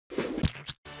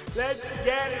Let's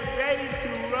get ready to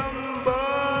rumble.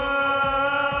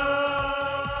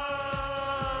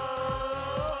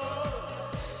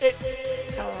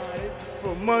 It's time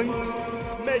for Monk's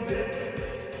Mega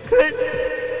Clip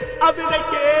of the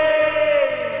Game.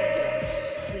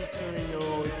 Featuring your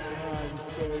all-time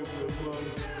favorite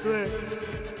Monk's Clip.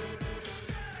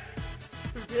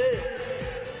 Okay.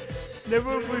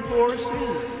 Never before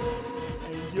seen.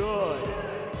 Enjoy.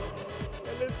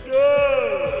 And let's go.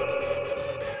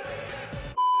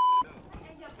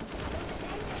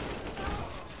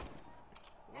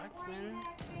 What, man?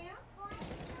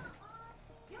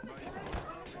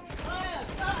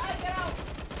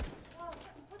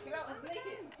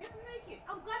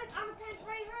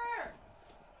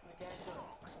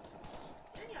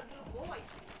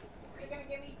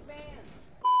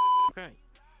 Okay.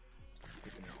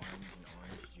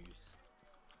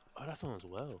 Oh, that sounds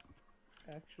well.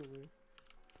 Actually,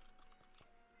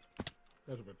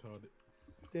 That's retarded.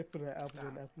 dipping an apple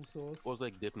in applesauce. It was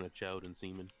like dipping a child in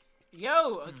semen.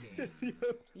 Yo, okay.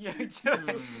 Yo,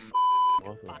 Joey.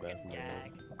 Also bathroom.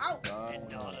 And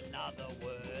not another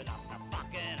word up the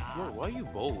fucking ass. Yo, why are you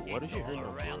bold? Why does your hair All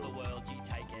not around the grow? world, you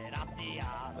take it up the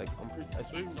ass. Like, I swear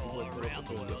It's you all like put around up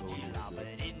the a world, photo you of love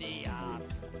it in the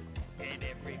ass. And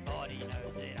everybody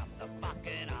knows it up the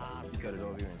fucking ass. You cut it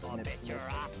over here and I snip, bet your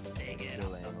snip. ass is stinging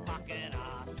Still up ain't the on. fucking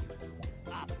ass.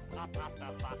 Up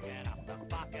the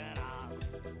fucking ass.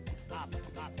 Up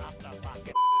the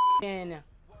fucking. In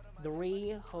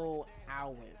 3 whole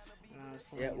hours. You know what I'm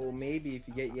saying? Yeah, well, maybe if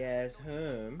you get your ass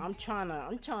home. I'm trying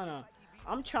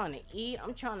to eat.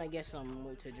 I'm trying to get some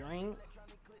to drink.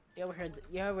 You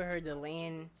ever heard the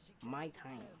land my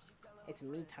time? It's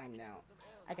me time now.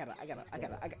 I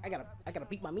gotta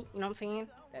beat my meat. You know what I'm saying?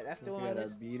 That's the You one. gotta You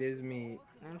know beat his meat.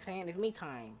 what I'm saying? It's me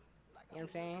time. You know what I'm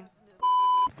saying?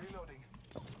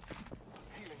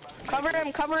 Cover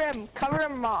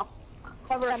him, Ma.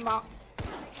 Cover him, Ma.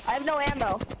 I have no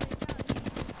ammo.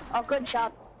 Oh, good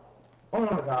shot. Oh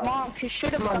my god. Mom, you should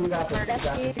have done that. That's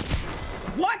it.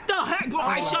 What the heck, bro?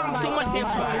 I shot him so much damn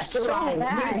time. So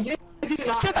bad.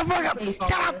 Shut the fuck up!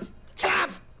 Shut up! Shut up!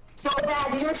 So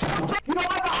bad, you're so bad. You know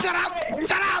what? Shut up!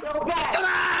 Shut up! So bad. Shut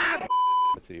up!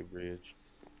 That's a bridge.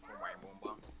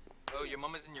 Oh, your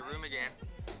mama's in your room again.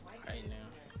 Right now.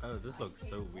 Oh, this looks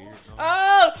so weird. Oh!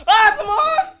 Ah, it's a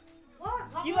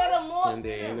morph! You let a morph And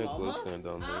there ain't there, a mama. glowstone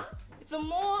down there. It's a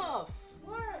morph!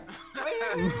 I'm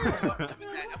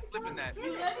flipping that.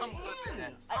 I'm flipping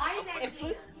that.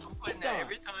 I'm putting that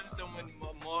every time someone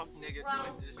morph nigga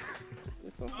joins this shit.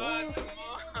 It's so Oh, it's a fun.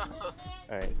 morph.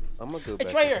 Alright, I'm gonna go back.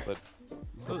 It's right here.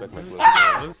 Go back my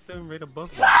Glowstone right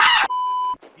above me.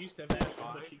 Used to have asked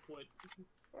her, but she quit.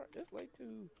 Just like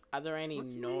to. Are there any What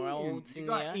you nodes mean? in You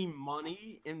got there?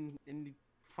 Imani in the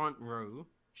front row.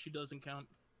 She doesn't count.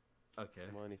 Okay.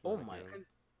 Money's Oh not my. real.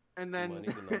 And then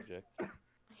Money's an object.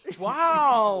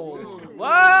 Wow!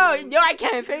 Whoa! Yo, I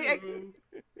can't say it.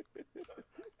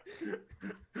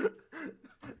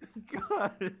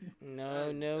 God.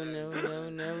 No, no, no, no,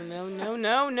 no, no, no,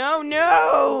 no, no,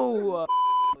 no!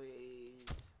 Please.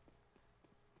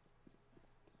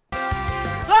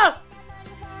 Ah!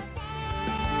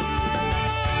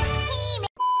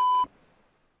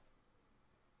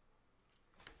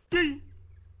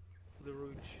 The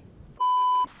Rouge.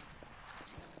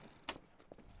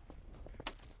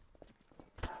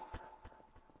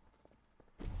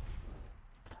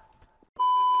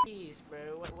 Jeez, bro.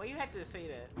 Why you had to say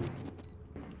that?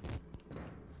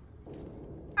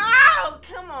 Ow!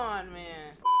 Come on,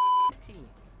 man. T.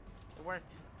 It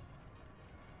works.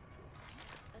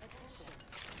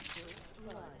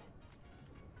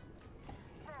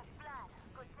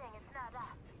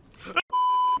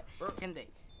 Can they?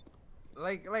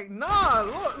 Like, nah,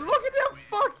 look at that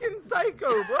fucking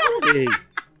psycho, bro. Hey,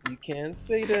 you can't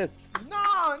say that.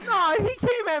 Nah, he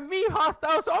came at me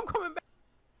hostile, so I'm coming back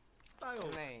hostile.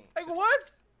 Man. Like, what?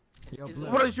 Yo, Blue.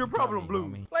 What is your problem, Blue?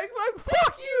 homie. Like,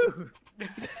 fuck you!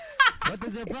 What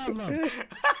is your problem? I did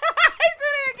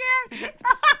it again.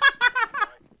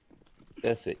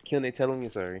 That's it. Can they tell him you're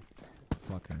sorry?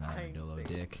 Fucking armadillo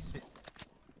dick.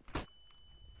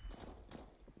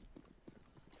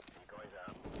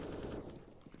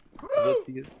 Let's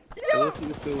see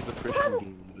if still was a Christian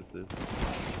game. This is.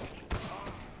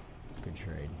 Good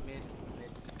trade.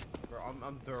 Bro,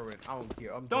 I'm throwing. I don't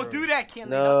care. Don't do that,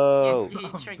 Kinley. No.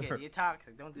 You're triggered. You're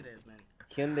toxic. Don't do that, man.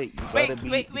 Can they? You Wait, gotta be.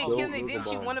 wait, you go Kinley. with the Didn't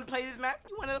you bond. want to play this map?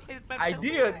 You wanted to play this map? I so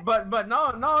did, bad. but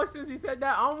no, since he said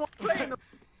that, I don't want to play no.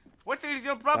 What is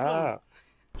your problem? Ah.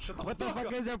 What the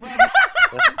fuck is your problem?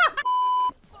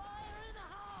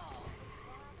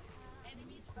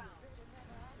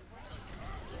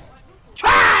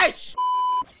 Trash!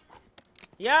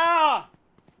 Yeah!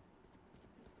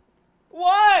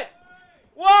 What?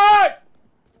 What?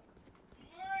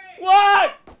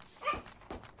 What?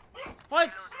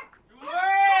 What?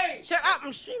 Shut up,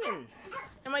 I'm streaming.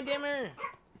 Am I dimmer?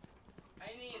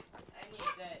 I need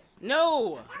that.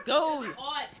 No! Go!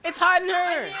 It's hot in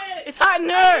her! It's hot in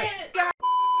her!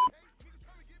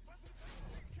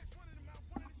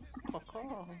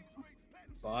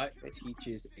 Bot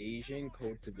teaches Asian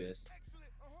cultivist.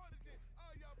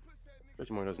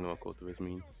 Richmond doesn't know what cultivist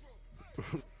means.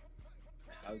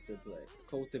 How to play.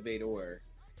 Cultivator.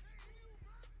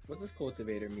 What does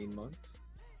cultivator mean, Monk?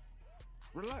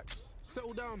 Relax.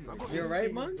 Settle down. You're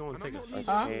right, Monk? Go and take a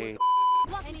Huh? hey.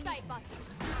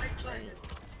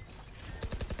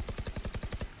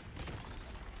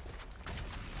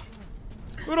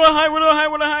 Where do I hide? Where do I hide?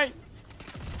 Where do I hide?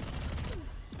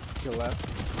 Your left.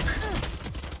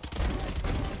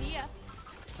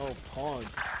 Oh, pog.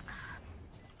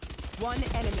 One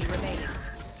enemy remaining.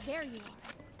 There you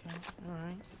Okay,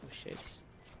 alright. Oh, shit.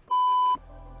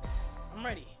 I'm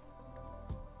ready.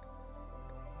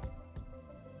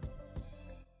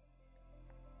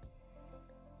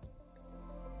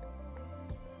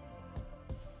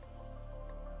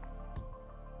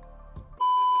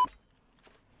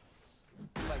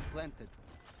 Like planted.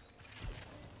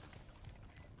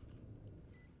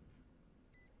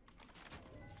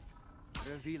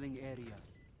 Revealing area.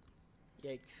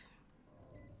 Yikes.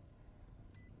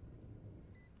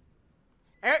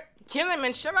 Eric, kill him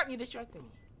and shut up, you distracted me.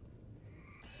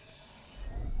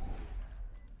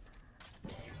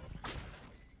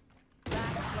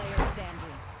 Last player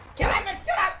standing. Kill him and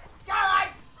shut up! Shut up!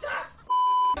 Shut up!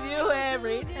 Give you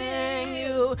everything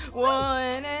you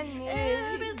want and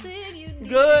need.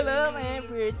 Good love and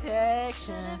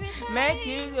protection. Make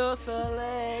you your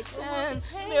selection.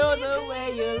 Feel the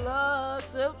way your love's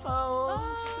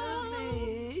supposed to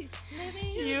be.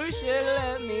 You should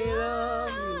let me love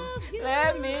you.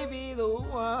 Let me be the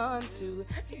one to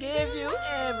give you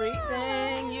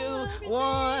everything you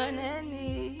want and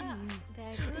need.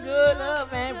 Good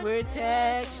love and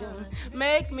protection.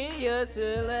 Make me your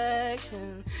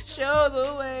selection. Show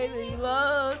the way that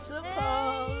love's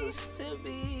supposed to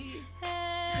be.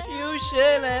 You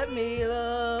should let me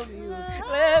love you.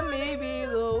 Let me be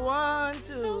the one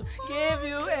to give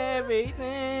you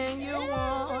everything you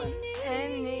want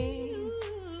and need.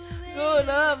 Good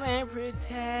love and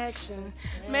protection.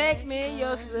 Make me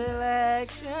your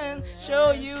selection.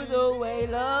 Show you the way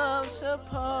love's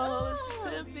supposed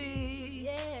to be.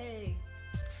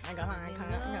 I got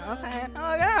outside. Oh,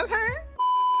 I got outside.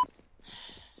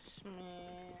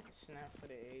 Man, snap for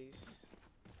the ace.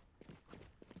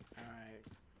 Alright.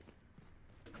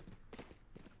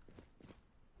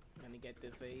 I'm gonna get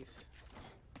this ace.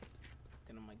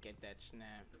 Then I'm gonna get that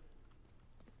snap.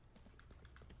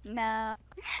 No,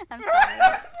 I'm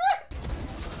sorry.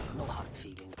 No hard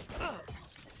feeling.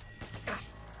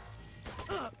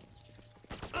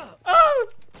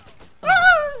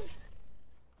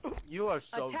 You are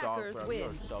so dog, Attackers bro. win. You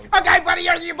are so Okay, buddy,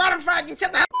 you're you bottom frag. You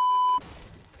shut the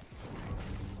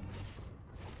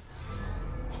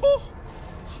hell.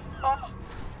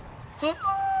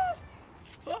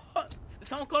 Is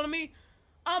someone calling me?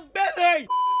 I'm busy.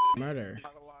 Murder.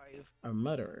 A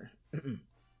murderer.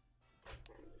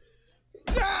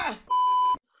 Ah!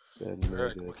 Said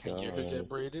Eric, murder, can you ever God. get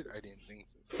braided? I didn't think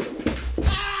so.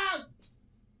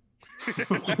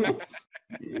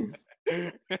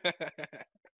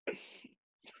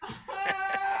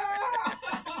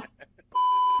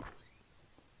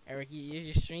 Eric, you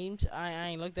just streamed. I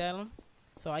ain't looked at them,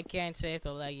 so I can't say if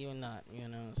they'll lag you or not. You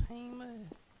know what I'm saying, man?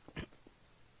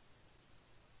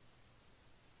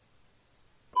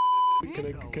 Can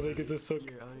I get this suck?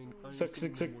 Suck.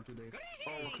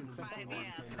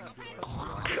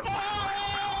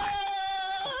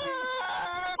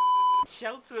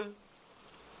 Shelter.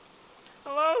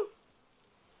 Hello?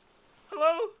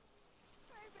 Hello?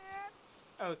 Hey, man.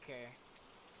 Okay.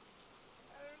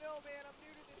 I don't know, man. I'm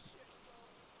new to this shit, so.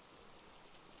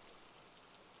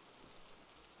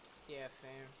 Yeah,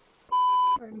 Sam.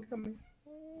 I'm coming.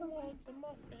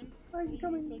 I'm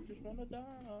coming. Just gonna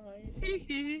die.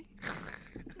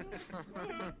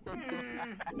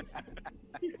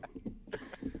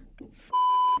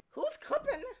 Who's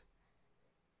clipping?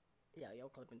 Yeah, y'all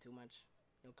clipping too much.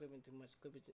 Y'all clipping too much. Clip it.